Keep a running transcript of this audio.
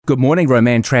Good morning,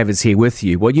 Roman Travers here with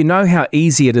you. Well, you know how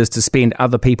easy it is to spend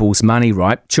other people's money,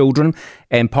 right? Children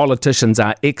and politicians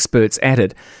are experts at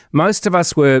it. Most of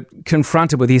us were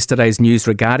confronted with yesterday's news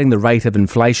regarding the rate of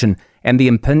inflation and the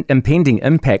impending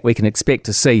impact we can expect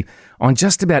to see on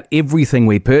just about everything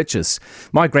we purchase.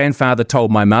 My grandfather told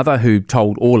my mother, who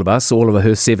told all of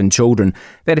her 7 children,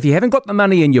 that if you haven't got the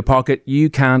money in your pocket, you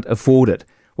can't afford it.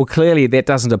 Well, clearly that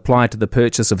doesn't apply to the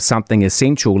purchase of something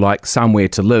essential like somewhere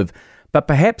to live. But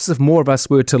perhaps if more of us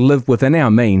were to live within our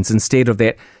means instead of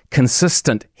that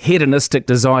consistent hedonistic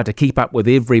desire to keep up with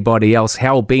everybody else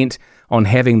hell-bent on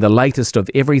having the latest of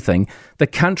everything, the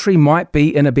country might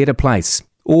be in a better place.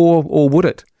 Or would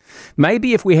it?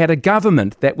 Maybe if we had a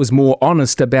government that was more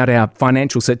honest about our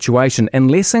financial situation and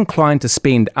less inclined to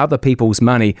spend other people's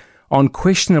money on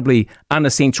questionably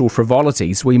unessential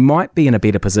frivolities, we might be in a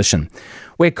better position.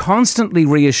 We're constantly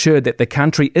reassured that the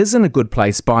country is in a good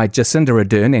place by Jacinda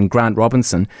Ardern and Grant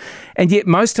Robinson, and yet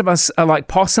most of us are like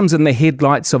possums in the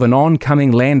headlights of an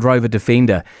oncoming Land Rover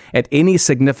Defender at any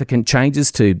significant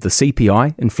changes to the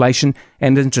CPI, inflation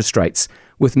and interest rates,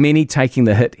 with many taking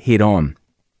the hit head on.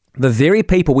 The very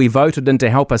people we voted in to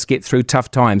help us get through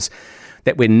tough times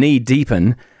that we're knee-deep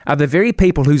in are the very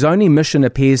people whose only mission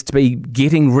appears to be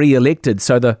getting re-elected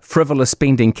so the frivolous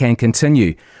spending can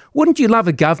continue. Wouldn't you love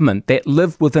a government that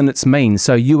lived within its means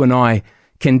so you and I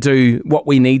can do what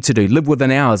we need to do, live within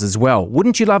ours as well?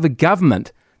 Wouldn't you love a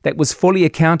government that was fully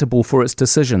accountable for its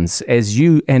decisions, as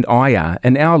you and I are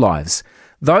in our lives?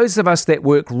 Those of us that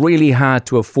work really hard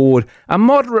to afford a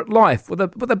moderate life with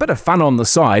a bit of fun on the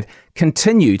side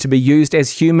continue to be used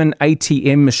as human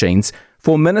ATM machines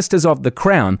for ministers of the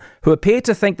Crown who appear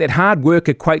to think that hard work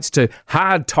equates to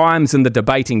hard times in the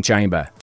debating chamber.